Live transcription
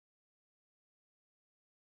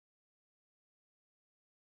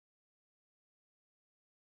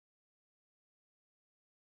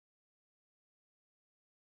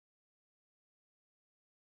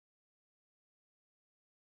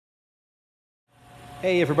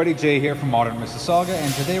Hey everybody, Jay here from Modern Mississauga,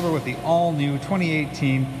 and today we're with the all-new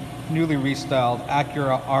 2018 newly restyled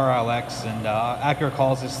Acura RLX, and Acura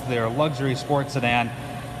calls this their luxury sports sedan.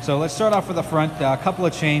 So let's start off with the front. A couple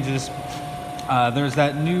of changes. There's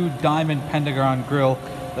that new diamond pentagon grille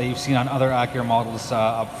that you've seen on other Acura models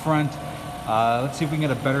up front. Let's see if we can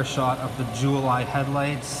get a better shot of the jewel eye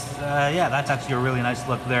headlights. Yeah, that's actually a really nice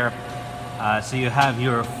look there. So you have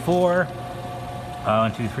your four,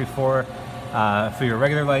 1, 2, 3, 4. For your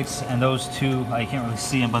regular lights, and those two, I can't really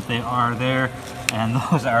see them, but they are there, and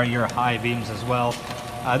those are your high beams as well.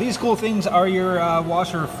 These cool things are your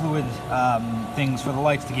washer fluid things for the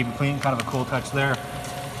lights to keep it clean, kind of a cool touch there.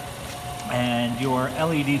 And your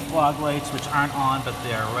LED fog lights, which aren't on, but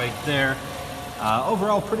they are right there.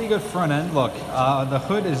 Overall, pretty good front end look. The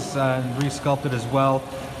hood is resculpted as well,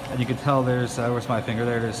 and you can tell there's, where's my finger?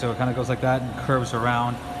 There it is. So it kind of goes like that and curves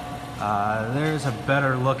around. There's a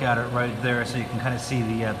better look at it right there, so you can kind of see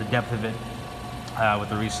the depth of it with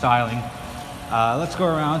the restyling. Let's go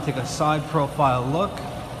around, take a side profile look.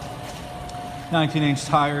 19-inch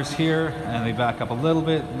tires here, and they back up a little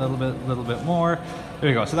bit more. There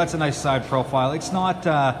you go. So that's a nice side profile. It's not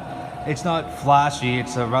flashy.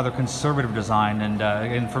 It's a rather conservative design,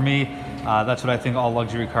 and for me, that's what I think all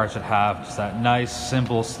luxury cars should have. Just that nice,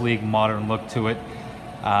 simple, sleek, modern look to it.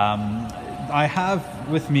 I have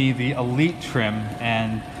with me the Elite trim,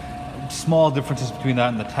 and small differences between that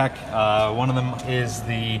and the Tech. One of them is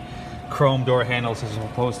the chrome door handles as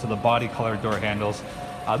opposed to the body colored door handles.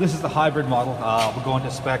 This is the hybrid model. We'll go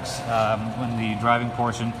into specs in the driving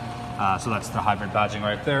portion. So that's the hybrid badging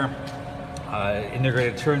right there.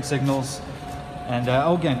 Integrated turn signals. And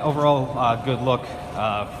again, overall good look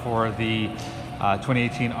for the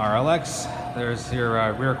 2018 RLX. There's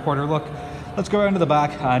your rear quarter look. Let's go around to the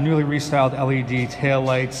back. Newly restyled LED tail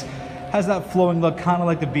lights. Has that flowing look, kind of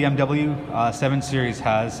like the BMW 7 Series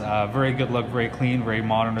has. Very good look, very clean, very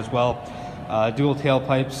modern as well. Dual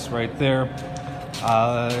tailpipes right there.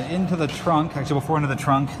 Into the trunk, actually before into the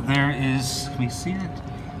trunk, there is, can we see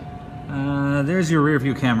it? There's your rear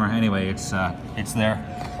view camera. Anyway, it's there.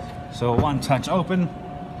 So one touch open.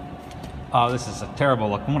 Oh, this is a terrible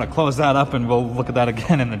look. I'm gonna close that up and we'll look at that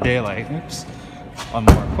again in the daylight. Oops. One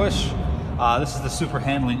more push. This is the super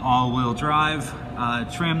handling all-wheel drive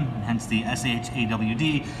trim, hence the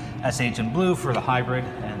SHAWD, SH in blue for the hybrid,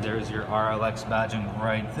 and there's your RLX badging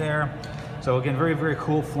right there. So again, very, very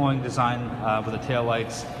cool flowing design with the tail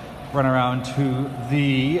lights. Run around to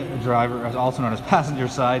the driver, also known as passenger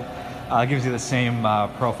side, gives you the same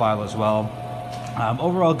profile as well.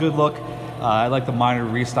 Overall, good look. I like the minor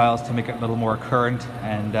restyles to make it a little more current,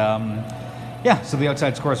 and yeah, so the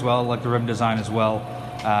outside score as well, I like the rim design as well.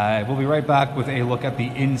 We'll be right back with a look at the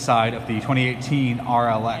inside of the 2018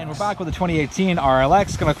 RLX. And we're back with the 2018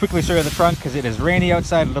 RLX. Gonna quickly show you the trunk because it is rainy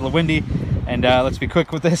outside, a little windy, and let's be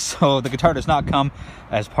quick with this. So the guitar does not come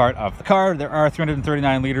as part of the car. There are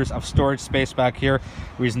 339 liters of storage space back here.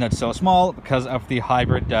 Reason that's so small, because of the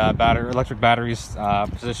hybrid electric batteries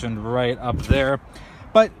positioned right up there.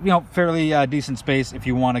 But, you know, fairly decent space if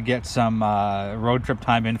you want to get some road trip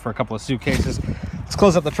time in for a couple of suitcases. Let's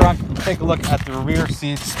close up the trunk, take a look at the rear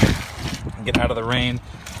seats, and get out of the rain.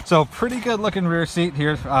 So pretty good looking rear seat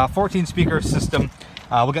here, 14 speaker system.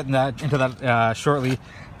 We'll get into that shortly.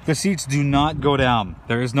 The seats do not go down.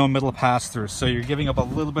 There is no middle pass through, so you're giving up a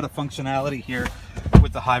little bit of functionality here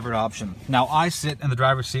with the hybrid option. Now I sit in the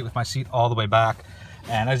driver's seat with my seat all the way back,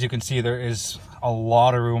 and as you can see, there is a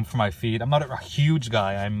lot of room for my feet. I'm not a huge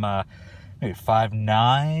guy. I'm maybe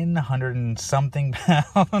 5'9", 100 and something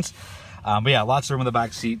pounds. But yeah, lots of room in the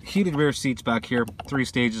back seat. Heated rear seats back here, 3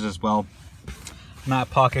 stages as well. Mat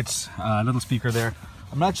pockets, little speaker there.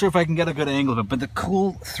 I'm not sure if I can get a good angle of it, but the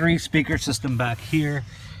cool 3 speaker system back here.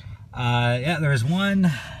 Yeah, there's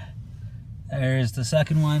one, there's the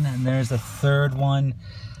second one, and there's the third one.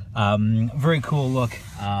 Very cool look,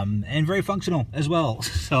 and very functional as well.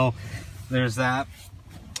 So there's that,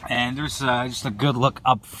 and there's just a good look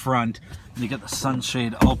up front. You get the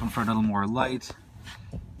sunshade open for a little more light.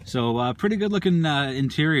 So pretty good looking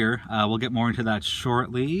interior. We'll get more into that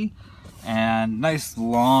shortly. And nice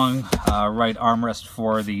long right armrest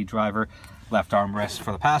for the driver, left armrest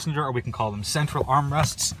for the passenger, or we can call them central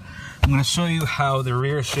armrests. I'm going to show you how the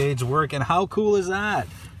rear shades work, and how cool is that?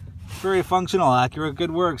 Very functional, Acura,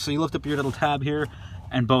 good work. So you lift up your little tab here,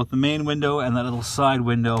 and both the main window and that little side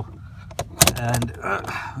window, and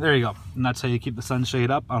there you go. And that's how you keep the sunshade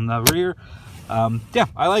up on the rear. Yeah,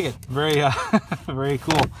 I like it. Very, very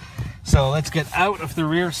cool. So let's get out of the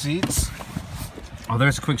rear seats. Oh,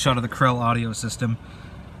 there's a quick shot of the Krell audio system.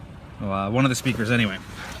 One of the speakers anyway.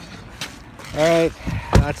 All right,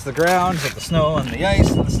 That's the ground with the snow and the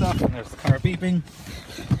ice and the stuff, and there's the car beeping.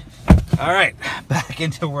 All right, back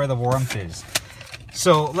into where the warmth is.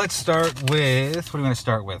 So let's start with, what do we want to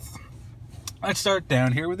start with? Let's start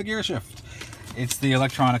down here with the gear shift. It's the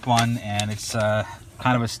electronic one, and it's kind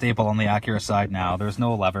of a staple on the Acura side now. There's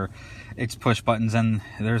no lever. It's push buttons, and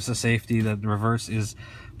there's the safety that the reverse is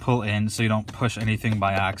pull in, so you don't push anything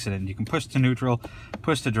by accident. You can push to neutral,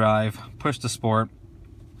 push to drive, push to sport,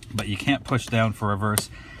 but you can't push down for reverse.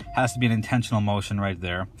 It has to be an intentional motion right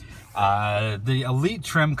there. The Elite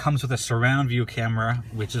trim comes with a surround view camera,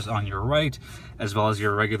 which is on your right, as well as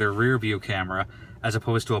your regular rear view camera, as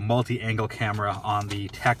opposed to a multi-angle camera on the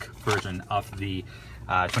tech version of the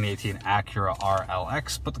 2018 Acura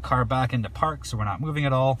RLX. Put the car back into park so we're not moving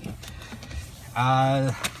at all.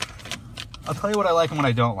 I'll tell you what I like and what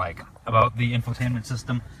I don't like about the infotainment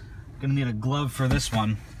system. Gonna need a glove for this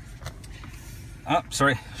one. Oh,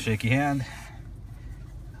 sorry, shaky hand.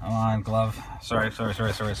 Come on, glove. Sorry. Oh,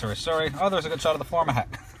 there's a good shot of the floor of my hat.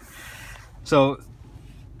 So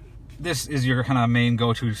this is your kind of main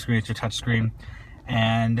go-to screen. It's your touch screen.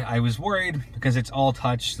 And I was worried because it's all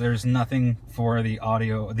touch. There's nothing for the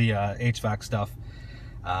audio, the HVAC stuff,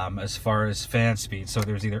 as far as fan speed. So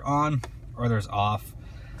there's either on or there's off.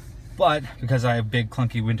 But because I have big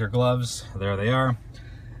clunky winter gloves, there they are.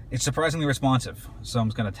 It's surprisingly responsive. So I'm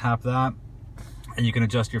just gonna tap that, and you can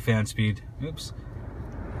adjust your fan speed, oops,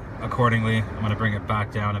 accordingly. I'm gonna bring it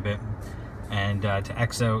back down a bit, and to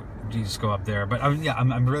X out, you just go up there. But yeah,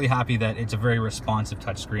 I'm really happy that it's a very responsive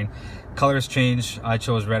touchscreen. Colors change. I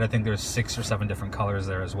chose red. I think there's 6 or 7 different colors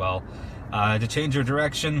there as well. To change your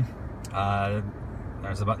direction,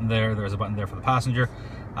 there's a button there. There's a button there for the passenger.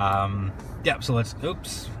 Yeah, so let's,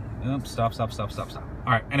 oops, stop.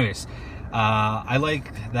 All right, anyways, I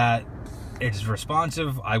like that it's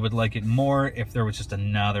responsive. I would like it more if there was just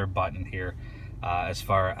another button here, as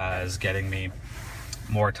far as getting me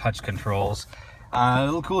more touch controls. A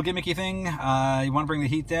little cool gimmicky thing. You want to bring the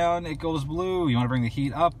heat down, it goes blue. You want to bring the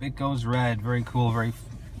heat up, it goes red. Very cool, very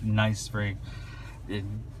nice,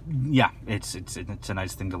 yeah, it's a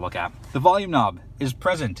nice thing to look at. The volume knob is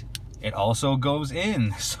present. It also goes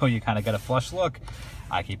in, so you kind of get a flush look.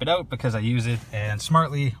 I keep it out because I use it, and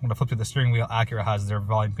smartly, when I flip through the steering wheel, Acura has their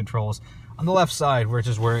volume controls on the left side, which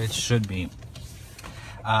is where it should be.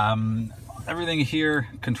 Everything here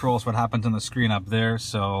controls what happens on the screen up there,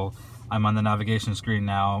 so I'm on the navigation screen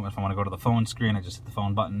now. If I want to go to the phone screen, I just hit the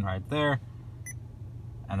phone button right there,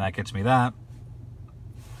 and that gets me that.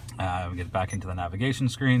 We get back into the navigation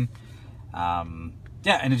screen.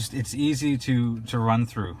 Yeah, and it's easy to run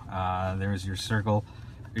through. There's your circle,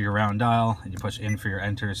 your round dial, and you push in for your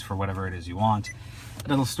enters for whatever it is you want.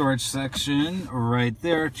 Little storage section right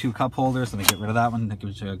there, 2 cup holders. Let me get rid of that one. That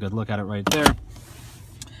gives you a good look at it right there.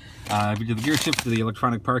 We do the gear shift to the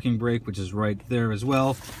electronic parking brake, which is right there as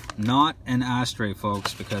well. Not an ashtray,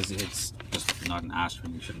 folks, because it's just not an ashtray.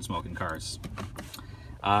 You shouldn't smoke in cars.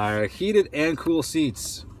 Heated and cool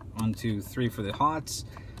seats. 1, 2, 3 for the hots.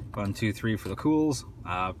 1, 2, 3 for the cools.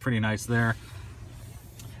 Pretty nice there.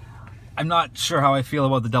 I'm not sure how I feel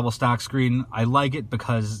about the double stack screen. I like it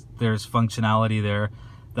because there's functionality there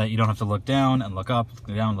that you don't have to look down and look up,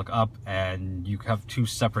 look down, look up, and you have 2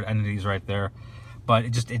 separate entities right there. But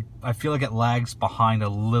I feel like it lags behind a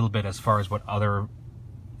little bit as far as what other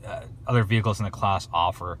vehicles in the class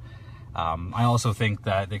offer. I also think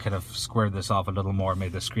that they could have squared this off a little more,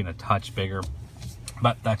 made the screen a touch bigger,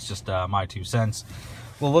 but that's just my 2 cents.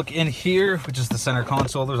 We'll look in here, which is the center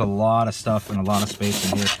console. There's a lot of stuff and a lot of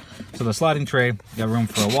space in here. So the sliding tray, you got room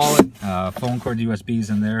for a wallet, phone cord,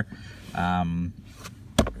 USBs in there,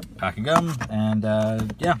 pack of gum, and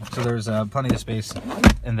yeah, so there's plenty of space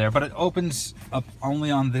in there, but it opens up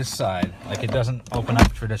only on this side. Like, it doesn't open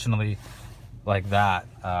up traditionally like that.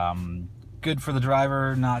 Good for the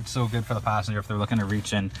driver, not so good for the passenger if they're looking to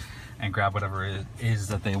reach in and grab whatever it is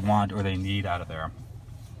that they want or they need out of there.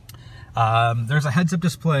 There's a heads-up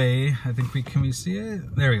display. I think can we see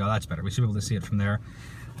it? There we go, that's better. We should be able to see it from there.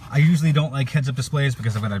 I usually don't like heads-up displays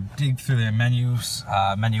because I've got to dig through the menus,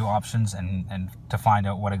 menu options, and to find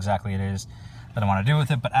out what exactly it is that I want to do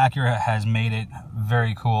with it. But Acura has made it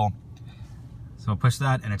very cool. So push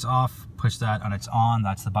that and it's off. Push that and it's on.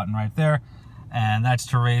 That's the button right there, and that's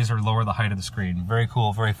to raise or lower the height of the screen. Very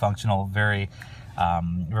cool, very functional, very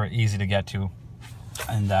easy to get to.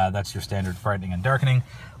 And that's your standard brightening and darkening.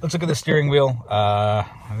 Let's look at the steering wheel. I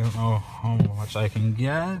don't know how much I can get.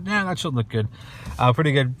 Yeah, that should look good.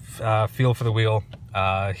 Pretty good feel for the wheel.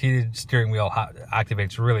 Heated steering wheel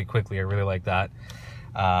activates really quickly. I really like that.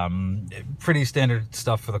 Pretty standard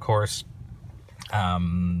stuff for the course.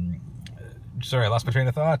 sorry, I lost my train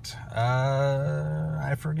of thought.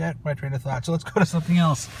 I forget my train of thought. So let's go to something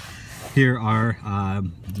else. Here are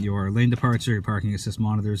your lane departure, your parking assist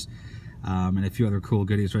monitors, and a few other cool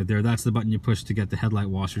goodies right there. That's the button you push to get the headlight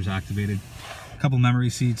washers activated. A couple memory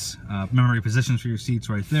seats, memory positions for your seats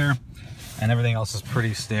right there, and everything else is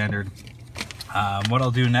pretty standard. What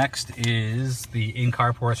I'll do next is the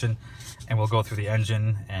in-car portion, and we'll go through the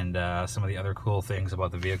engine and some of the other cool things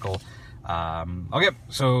about the vehicle. Okay,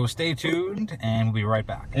 so stay tuned and we'll be right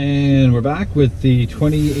back. And we're back with the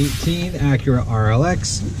 2018 Acura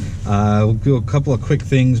RLX. We'll do a couple of quick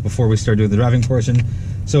things before we start doing the driving portion.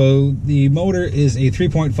 So the motor is a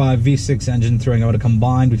 3.5 V6 engine, throwing out a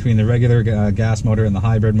combined between the regular gas motor and the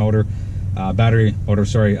hybrid motor, battery motor,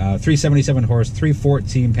 sorry, 377 horse,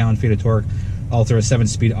 314 pound-feet of torque, all through a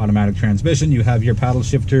 7-speed automatic transmission. You have your paddle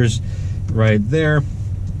shifters right there,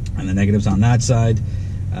 and the negatives on that side.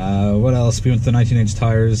 What else? We went to the 19-inch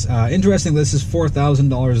tires. Interestingly, this is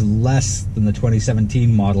 $4,000 less than the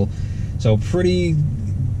 2017 model, so pretty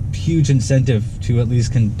huge incentive to at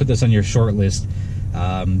least can put this on your short list.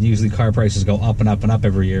 Usually car prices go up and up and up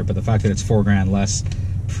every year, but the fact that it's $4,000 less,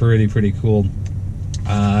 pretty cool.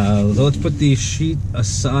 So let's put the sheet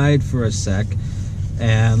aside for a sec,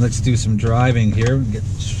 and let's do some driving here. Get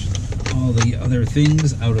all the other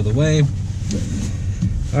things out of the way.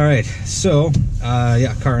 All right, so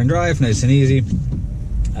yeah, car and drive, nice and easy.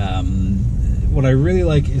 What I really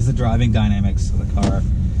like is the driving dynamics of the car.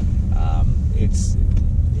 It's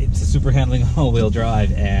a super handling all-wheel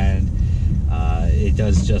drive, and it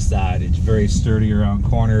does just that. It's very sturdy around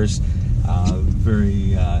corners,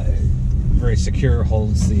 very secure,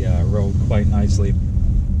 holds the road quite nicely.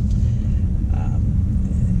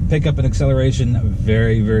 Pickup and acceleration,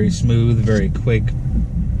 very smooth, very quick,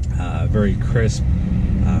 very crisp.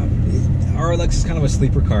 RLX is kind of a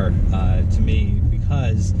sleeper car to me,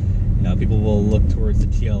 because you know, people will look towards the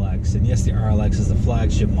TLX, and yes, the RLX is the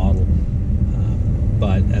flagship model,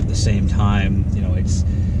 but at the same time, you know, it's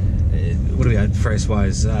what do we got price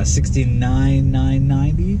wise?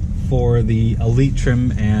 $69,990 for the elite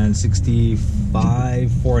trim, and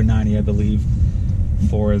 $65,490 I believe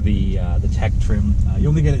for the tech trim. You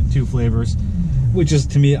only get it in 2 flavors, which is,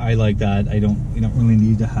 to me, I like that. You don't really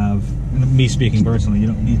need to have, me speaking personally, you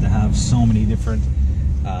don't need to have so many different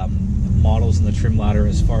models in the trim ladder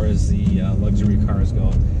as far as the luxury cars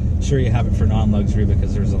go. Sure, you have it for non-luxury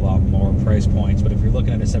because there's a lot more price points, but if you're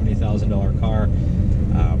looking at a $70,000 car,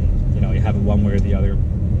 you know, you have it one way or the other.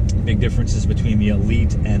 Big differences between the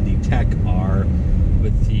elite and the tech are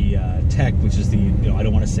with the tech, which is the, you know, I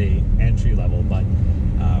don't want to say entry level, but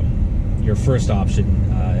your first option,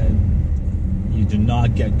 you do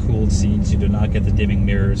not get cooled seats, you do not get the dimming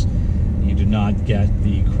mirrors, you do not get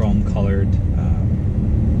the chrome colored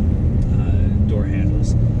door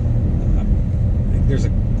handles. There's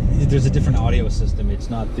a different audio system. It's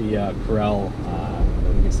not the Corel, I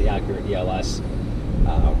think it's the Acura ELS.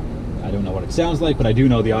 I don't know what it sounds like, but I do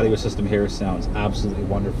know the audio system here sounds absolutely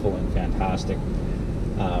wonderful and fantastic.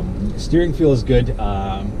 Steering feel is good.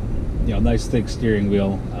 You know, nice thick steering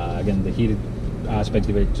wheel. Again, the heated aspect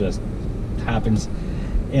of it just happens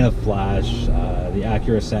in a flash. The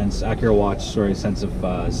Acura Watch, sorry, sense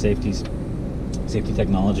of safety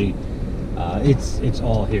technology. It's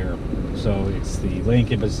all here. So it's the lane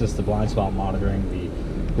keep assist, the blind spot monitoring, the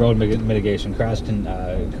road mitigation, crash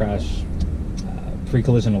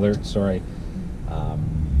pre-collision alert. Sorry.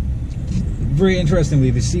 Very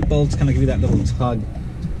interestingly, the seat belts kind of give you that little tug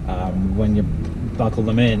when you buckle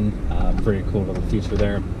them in. Pretty cool little feature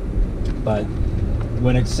there. But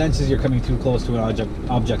when it senses you're coming too close to an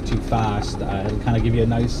object too fast, it'll kind of give you a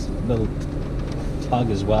nice little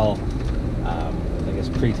tug as well. I guess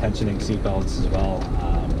pre-tensioning seat belts as well.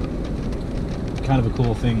 Kind of a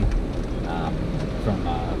cool thing from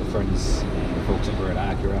the friends and the folks over at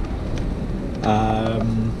Acura.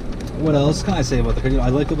 What else can I say about the car? I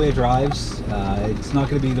like the way it drives. It's not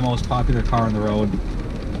going to be the most popular car on the road,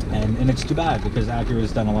 and it's too bad, because Acura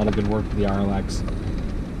has done a lot of good work with the RLX.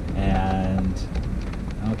 And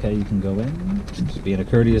okay, you can go in, just being a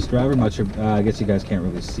courteous driver. I'm not sure, I guess you guys can't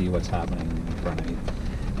really see what's happening in front of me.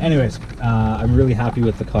 Anyways, I'm really happy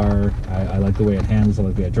with the car. I like the way it handles, I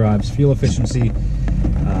like the way it drives. Fuel efficiency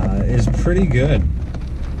is pretty good.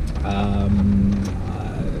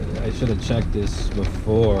 I should have checked this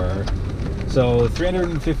before. So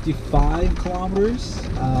 355 kilometers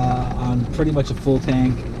on pretty much a full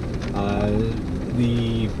tank.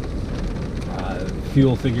 The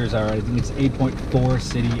fuel figures are, I think it's 8.4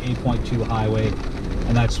 city, 8.2 highway,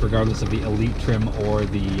 and that's regardless of the elite trim or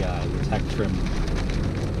the tech trim.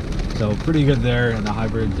 So pretty good there, and the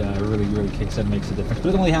hybrid really kicks in, makes a difference.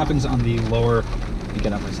 But it only happens on the lower, you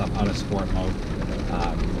get myself out of sport mode.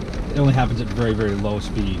 It only happens at very low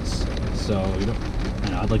speeds. So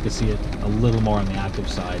I'd like to see it a little more on the active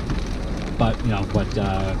side. But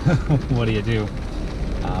what do you do?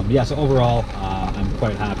 Yeah, so overall, I'm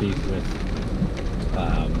quite happy with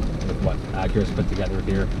what Acura's put together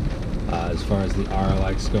here. As far as the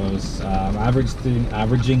RLX goes,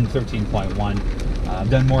 averaging 13.1. I've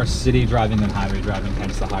done more city driving than highway driving,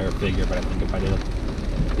 hence the higher figure. But I think if I did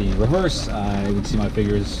the reverse, I would see my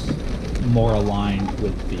figures more aligned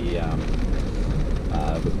with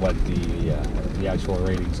what the actual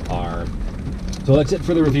ratings are. So that's it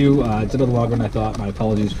for the review. It's a little longer than I thought. My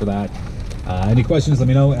apologies for that. Any questions, let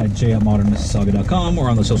me know at j@modernmississauga.com or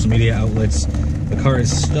on the social media outlets. The car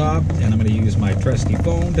is stopped, and I'm going to use my trusty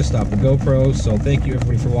phone to stop the GoPro. So thank you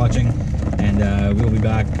everybody for watching, and we'll be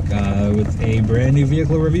back with a brand new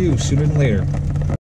vehicle review sooner than later.